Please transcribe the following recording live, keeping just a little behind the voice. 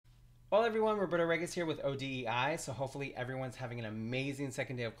Well, everyone, Roberto Regas here with ODEI. So hopefully everyone's having an amazing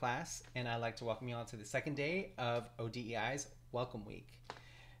second day of class, and I'd like to welcome you all to the second day of ODEI's Welcome Week.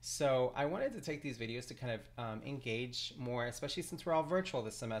 So I wanted to take these videos to kind of engage more, especially since we're all virtual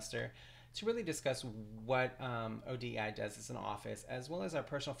this semester, to really discuss what ODEI does as an office, as well as our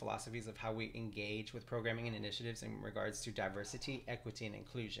personal philosophies of how we engage with programming and initiatives in regards to diversity, equity, and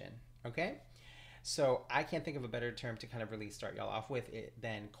inclusion. Okay? So I can't think of a better term to kind of really start y'all off with it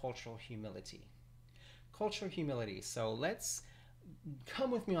than cultural humility. Cultural humility. So let's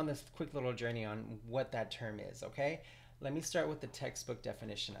come with me on this quick little journey on what that term is, okay? Let me start with the textbook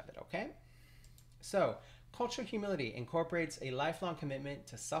definition of it, okay? So, cultural humility incorporates a lifelong commitment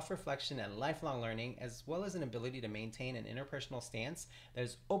to self-reflection and lifelong learning, as well as an ability to maintain an interpersonal stance that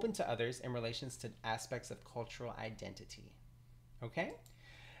is open to others in relations to aspects of cultural identity. Okay?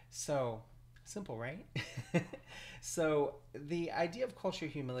 So, simple, right? So, the idea of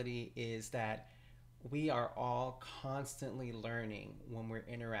cultural humility is that we are all constantly learning when we're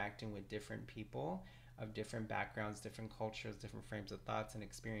interacting with different people of different backgrounds, different cultures, different frames of thoughts and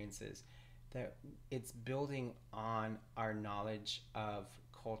experiences, that it's building on our knowledge of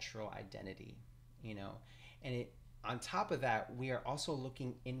cultural identity, you know. And it, on top of that, we are also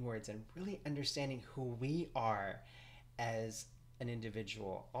looking inwards and really understanding who we are as an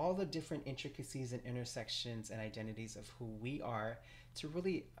individual, all the different intricacies and intersections and identities of who we are, to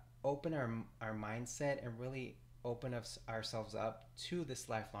really open our mindset and really open up ourselves up to this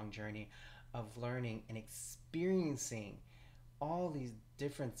lifelong journey of learning and experiencing all these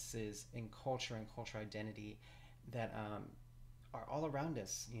differences in culture and cultural identity that are all around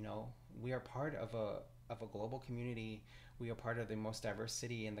us. You know, we are part of a global community. We are part of the most diverse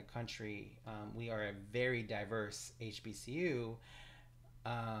city in the country. We are a very diverse HBCU,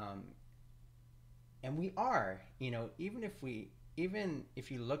 um, and we are. You know, even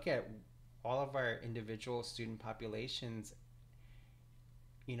if you look at all of our individual student populations,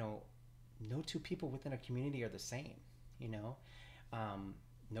 you know, no two people within a community are the same. You know,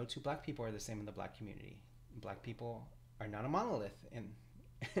 no two black people are the same in the black community. Black people are not a monolith, and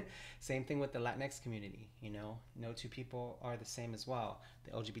same thing with the Latinx community. You know, no two people are the same as well. The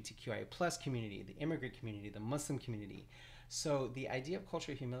LGBTQIA plus community, the immigrant community, the Muslim community. So the idea of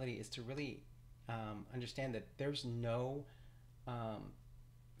cultural humility is to really understand that there's no um,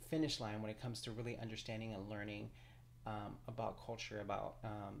 finish line when it comes to really understanding and learning about culture, about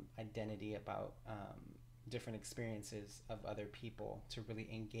identity, about different experiences of other people, to really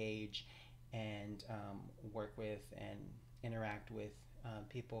engage and work with and interact with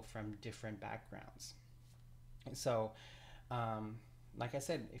people from different backgrounds. And so, like I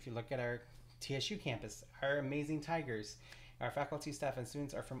said, if you look at our TSU campus, our amazing Tigers, our faculty, staff, and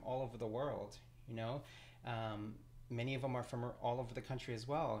students are from all over the world. You know, many of them are from all over the country as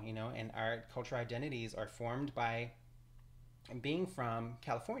well. You know, and our cultural identities are formed by being from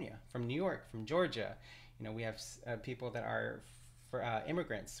California, from New York, from Georgia. You know, we have people that are for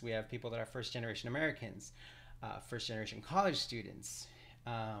immigrants. We have people that are first generation Americans, first generation college students,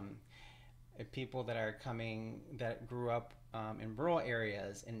 people that are coming that grew up in rural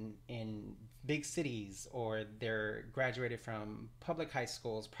areas, in big cities, or they're graduated from public high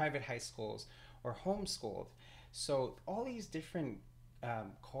schools, private high schools, or homeschooled. So all these different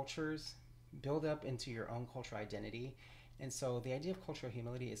cultures build up into your own cultural identity. And so the idea of cultural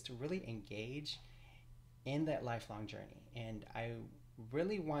humility is to really engage in that lifelong journey. And I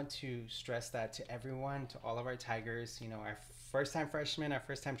really want to stress that to everyone, to all of our Tigers, you know, our first time freshmen, our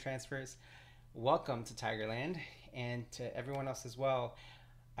first time transfers, welcome to Tigerland. And to everyone else as well,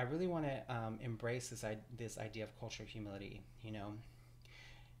 I really want to embrace this idea of cultural humility. You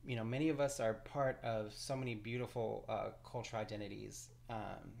know, many of us are part of so many beautiful cultural identities,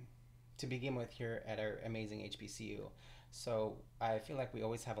 to begin with here at our amazing HBCU. So I feel like we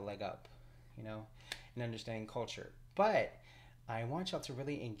always have a leg up, you know, in understanding culture. But I want y'all to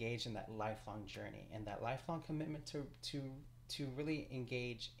really engage in that lifelong journey and that lifelong commitment to really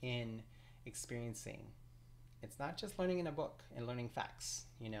engage in experiencing. It's not just learning in a book and learning facts,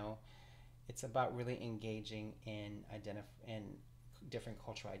 you know. It's about really engaging in different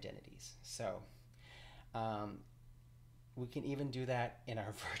cultural identities. So we can even do that in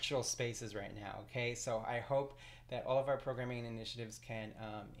our virtual spaces right now. Okay, so I hope that all of our programming initiatives can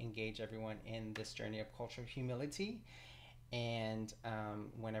engage everyone in this journey of cultural humility. And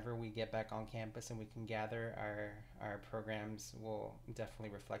whenever we get back on campus and we can gather, our programs will definitely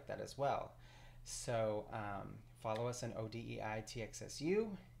reflect that as well. So follow us on ODEI TXSU,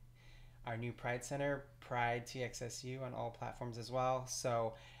 our new Pride Center, Pride TXSU, on all platforms as well.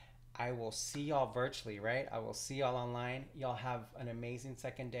 So I will see y'all virtually, right? I will see y'all online. Y'all have an amazing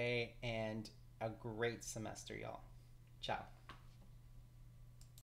second day and a great semester, y'all. Ciao.